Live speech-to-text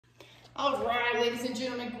All right, ladies and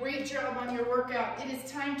gentlemen, great job on your workout. It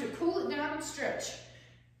is time to cool it down and stretch.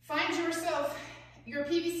 Find yourself your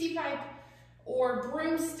PVC pipe or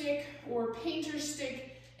broomstick or painter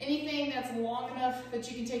stick, anything that's long enough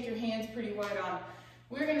that you can take your hands pretty wide on.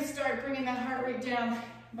 We're gonna start bringing that heart rate down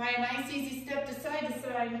by a nice easy step to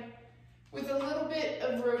side with a little bit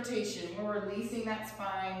of rotation. We're releasing that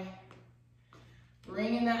spine,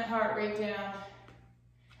 bringing that heart rate down.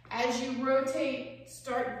 As you rotate,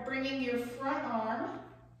 start bringing your front arm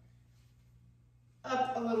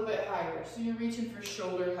up a little bit higher. So you're reaching for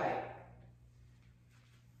shoulder height.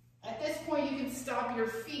 At this point, you can stop your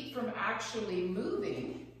feet from actually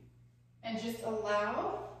moving and just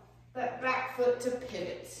allow that back foot to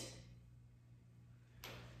pivot.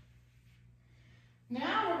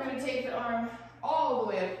 Now we're going to take the arm all the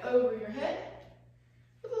way up over your head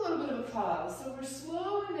with a little bit of a pause. So we're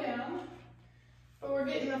slowing down, but we're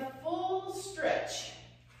getting a full stretch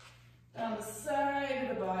down the side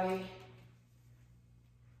of the body.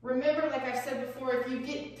 Remember, like I've said before, if you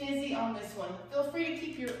get dizzy on this one, feel free to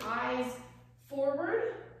keep your eyes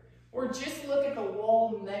forward or just look at the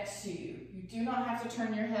wall next to you. You do not have to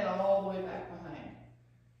turn your head all the way back behind.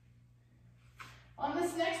 On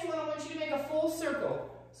this next one, I want you to make a full circle.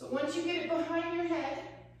 So once you get it behind your head,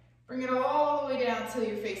 bring it all the way down until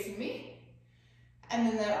you're facing me. And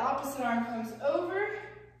then that opposite arm comes over,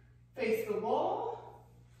 face the wall,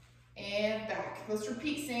 and back. Let's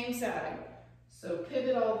repeat same side. So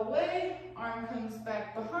pivot all the way, arm comes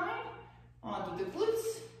back behind, onto the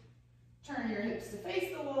glutes, turn your hips to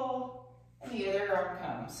face the wall, and the other arm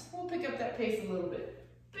comes. We'll pick up that pace a little bit.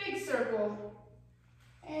 Big circle,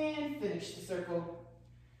 and finish the circle.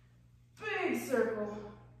 Big circle,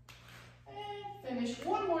 and finish.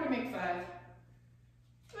 One more to make 5.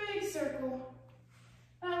 Big circle.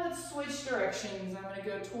 Now let's switch directions. I'm gonna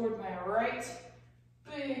go toward my right.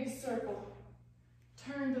 Big circle.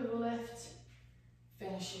 Turn to the left.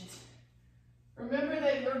 Finish it. Remember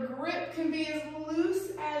that your grip can be as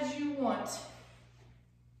loose as you want,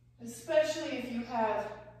 especially if you have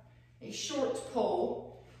a short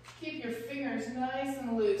pole. Keep your fingers nice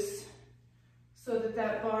and loose so that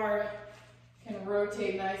that bar can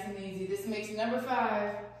rotate nice and easy. This makes number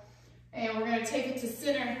 5, and we're going to take it to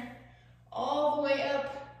center all the way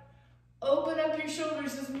up. Open up your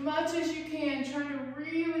shoulders as much as you can, trying to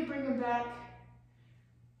really bring them back.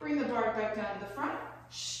 Bring the bar back down to the front.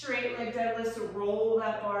 Straight leg deadlift, so roll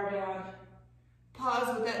that bar down.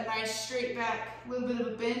 Pause with that nice straight back. A little bit of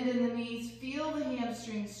a bend in the knees. Feel the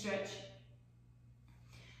hamstrings stretch.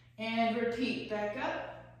 And repeat, back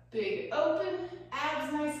up. Big open,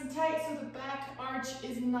 abs nice and tight so the back arch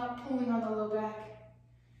is not pulling on the low back.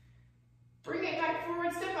 Bring it back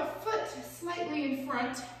forward, step a foot slightly in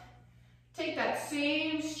front. Take that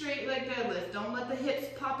same straight leg deadlift. Don't let the hips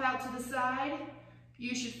pop out to the side.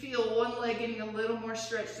 You should feel one leg getting a little more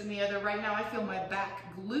stretched than the other. Right now I feel my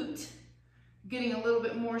back glute getting a little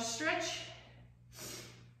bit more stretch.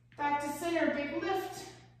 Back to center, big lift.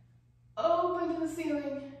 Open to the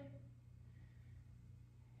ceiling.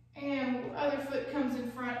 And other foot comes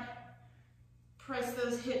in front. Press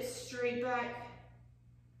those hips straight back.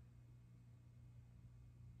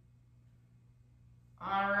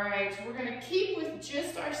 All right, we're gonna keep with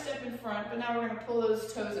just our step in front, but now we're gonna pull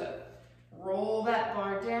those toes up. Roll that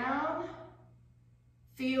bar down.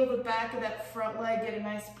 Feel the back of that front leg get a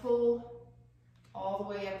nice pull all the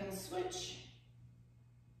way up and switch.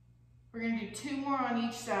 We're gonna do 2 more on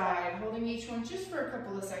each side, holding each one just for a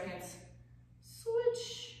couple of seconds.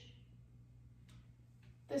 Switch.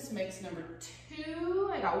 This makes number 2.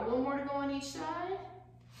 I got 1 more to go on each side.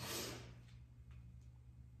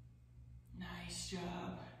 Nice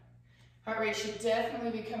job. Heart rate should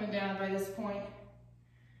definitely be coming down by this point.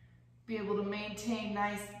 Be able to maintain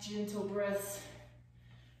nice, gentle breaths.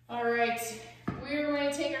 All right, we're going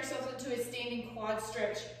to take ourselves into a standing quad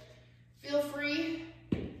stretch. Feel free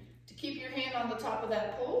to keep your hand on the top of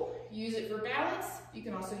that pole. Use it for balance. You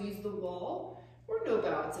can also use the wall or no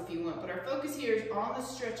balance if you want, but our focus here is on the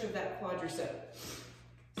stretch of that quadricep.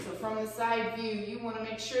 So from the side view, you want to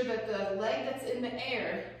make sure that the leg that's in the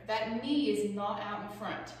air, that knee is not out in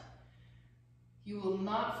front. You will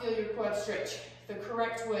not feel your quad stretch the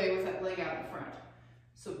correct way with that leg out in front.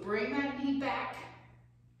 So bring that knee back,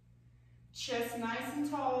 chest nice and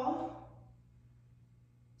tall.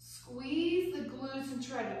 Squeeze the glutes and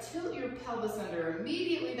try to tilt your pelvis under.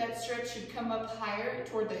 Immediately that stretch should come up higher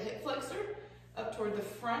toward the hip flexor, up toward the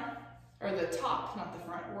front, or the top, not the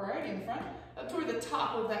front, right in the front, up toward the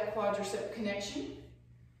top of that quadricep connection.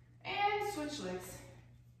 And switch legs.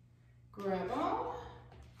 Grab on.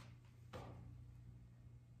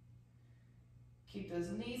 Keep those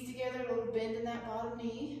knees together, a little bend in that bottom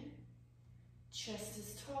knee. Chest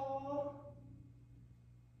is tall.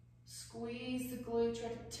 Squeeze the glute, try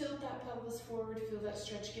to tilt that pelvis forward, feel that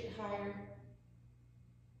stretch get higher.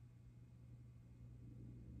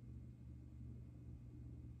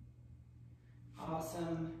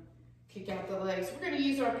 Awesome. Kick out the legs. We're going to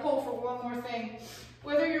use our pole for one more thing.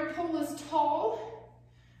 Whether your pole is tall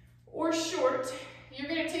or short, you're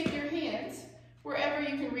going to take your hands wherever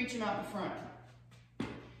you can reach them out in front.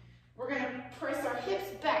 We're going to press our hips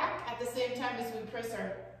back at the same time as we press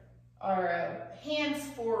our hands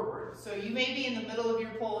forward. So you may be in the middle of your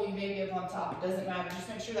pole, you may be up on top, it doesn't matter. Just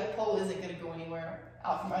make sure that pole isn't going to go anywhere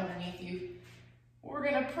out from underneath you. We're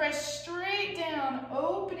going to press straight down,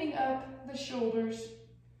 opening up the shoulders.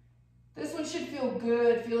 This one should feel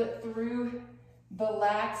good. Feel it through the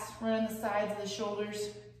lats, running the sides of the shoulders.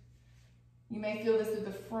 You may feel this through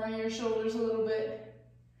the front of your shoulders a little bit.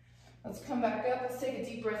 Let's come back up. Let's take a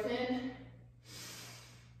deep breath in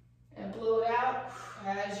and blow it out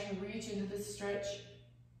as you reach into this stretch.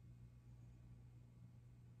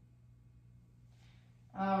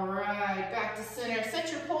 All right, back to center.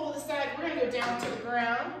 Set your pole to the side. We're going to go down to the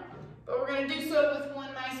ground, but we're going to do so with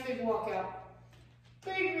one nice big walkout.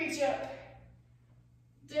 Big reach up,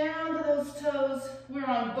 down to those toes. We're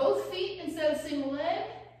on both feet instead of single leg.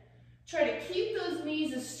 Try to keep those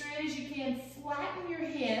knees as straight as you can. Flatten your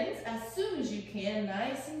hands as soon as you can,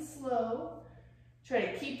 nice and slow. Try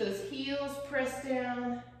to keep those heels pressed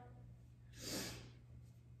down.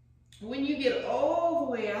 When you get all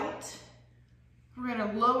the way out, we're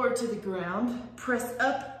going to lower to the ground. Press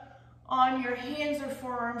up on your hands or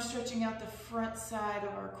forearms, stretching out the front side of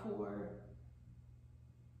our core.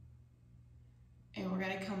 And we're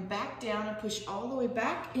going to come back down and push all the way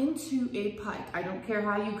back into a pike. I don't care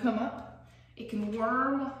how you come up. It can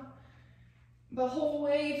worm the whole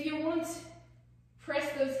way if you want.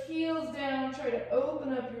 Press those heels down. Try to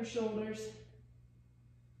open up your shoulders.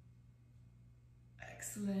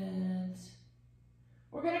 Excellent.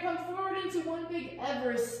 We're going to come forward into one big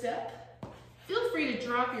Everest step. Feel free to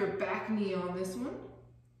drop your back knee on this one.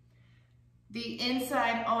 The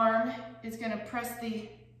inside arm is going to press the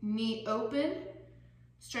knee open,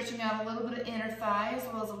 stretching out a little bit of inner thigh as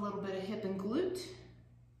well as a little bit of hip and glute.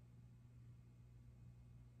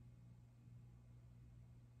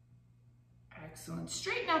 Excellent.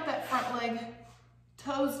 Straighten out that front leg,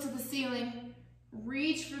 toes to the ceiling.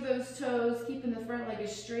 Reach for those toes, keeping the front leg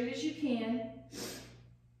as straight as you can.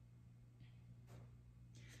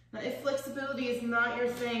 Now, if flexibility is not your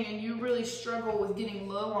thing and you really struggle with getting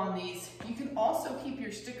low on these, you can also keep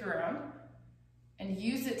your stick around and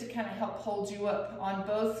use it to kind of help hold you up on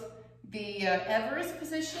both the Everest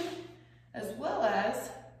position as well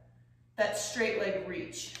as that straight leg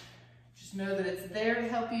reach. Just know that it's there to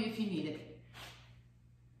help you if you need it.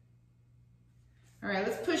 All right,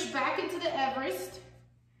 let's push back into the Everest.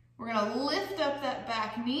 We're gonna lift up that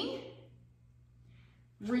back knee,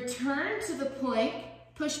 return to the plank,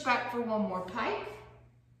 push back for one more pike.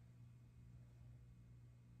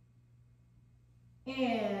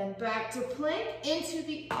 And back to plank, into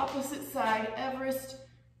the opposite side, Everest.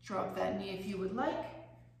 Drop that knee if you would like.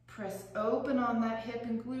 Press open on that hip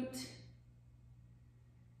and glute.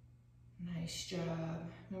 Nice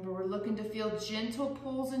job. Remember, we're looking to feel gentle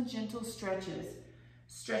pulls and gentle stretches.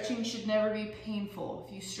 Stretching should never be painful.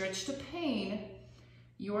 If you stretch to pain,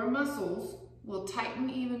 your muscles will tighten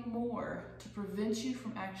even more to prevent you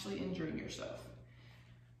from actually injuring yourself.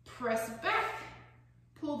 Press back,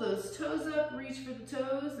 pull those toes up, reach for the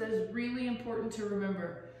toes. That is really important to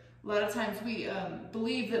remember. A lot of times we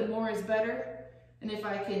believe that more is better, and if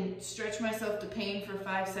I can stretch myself to pain for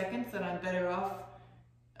 5 seconds, then I'm better off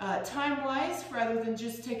time-wise rather than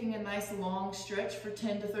just taking a nice long stretch for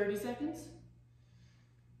 10 to 30 seconds.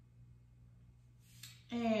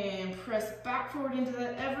 And press back forward into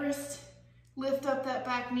that Everest. Lift up that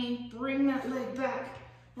back knee, bring that leg back.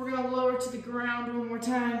 We're gonna lower to the ground one more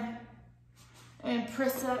time. And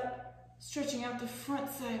press up, stretching out the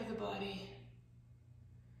front side of the body.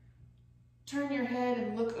 Turn your head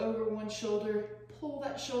and look over one shoulder. Pull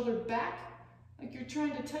that shoulder back, like you're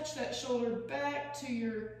trying to touch that shoulder back to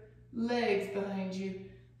your legs behind you,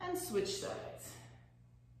 and switch sides.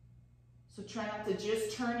 So try not to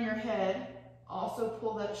just turn your head. Also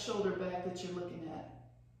pull that shoulder back that you're looking at.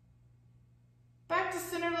 Back to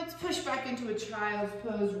center, let's push back into a child's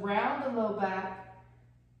pose. Round the low back.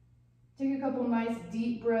 Take a couple nice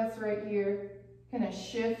deep breaths right here. Kind of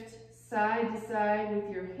shift side to side with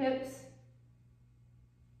your hips.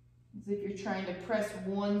 As if you're trying to press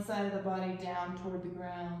one side of the body down toward the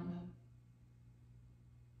ground.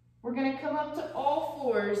 We're gonna come up to all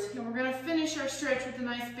fours and we're gonna finish our stretch with a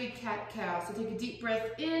nice big cat-cow. So take a deep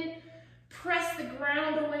breath in, press the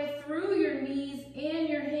ground away through your knees and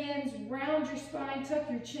your hands, round your spine, tuck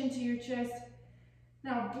your chin to your chest.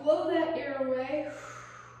 Now blow that air away.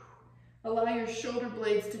 Allow your shoulder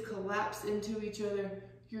blades to collapse into each other,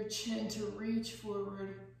 your chin to reach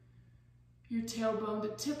forward, your tailbone to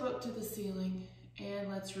tip up to the ceiling. And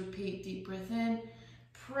let's repeat, deep breath in.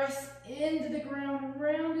 Press into the ground,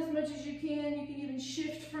 round as much as you can. You can even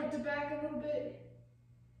shift front to back a little bit.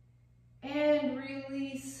 And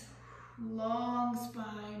release, long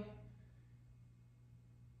spine.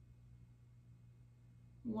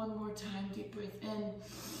 One more time, deep breath in.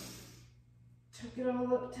 Tuck it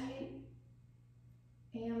all up tight.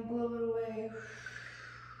 And blow it away.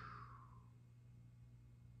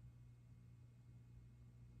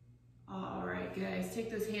 All right, guys,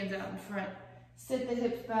 take those hands out in front. Sit the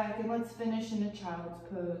hips back and let's finish in a child's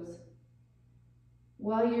pose.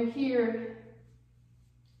 While you're here,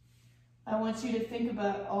 I want you to think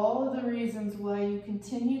about all of the reasons why you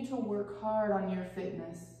continue to work hard on your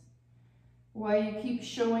fitness, why you keep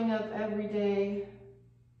showing up every day.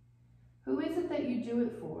 Who is it that you do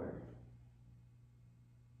it for?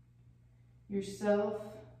 Yourself,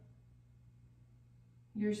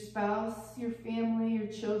 your spouse, your family, your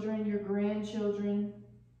children, your grandchildren.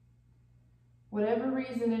 Whatever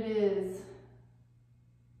reason it is,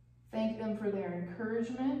 thank them for their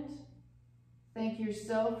encouragement. Thank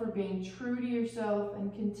yourself for being true to yourself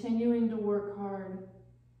and continuing to work hard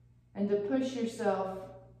and to push yourself,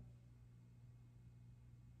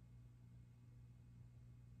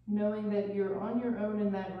 knowing that you're on your own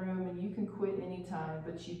in that room and you can quit anytime,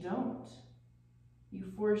 but you don't. You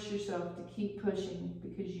force yourself to keep pushing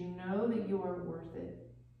because you know that you are worth it.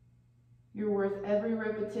 You're worth every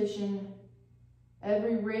repetition,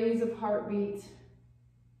 every raise of heartbeat,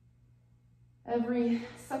 every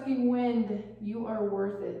sucking wind. You are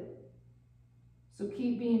worth it. So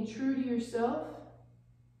keep being true to yourself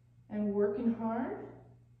and working hard.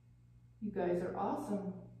 You guys are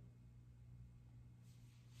awesome.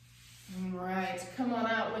 All right, come on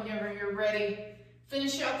out whenever you're ready.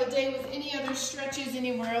 Finish out the day with any other stretches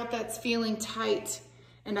anywhere else that's feeling tight.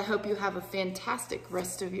 And I hope you have a fantastic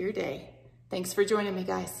rest of your day. Thanks for joining me,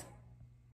 guys.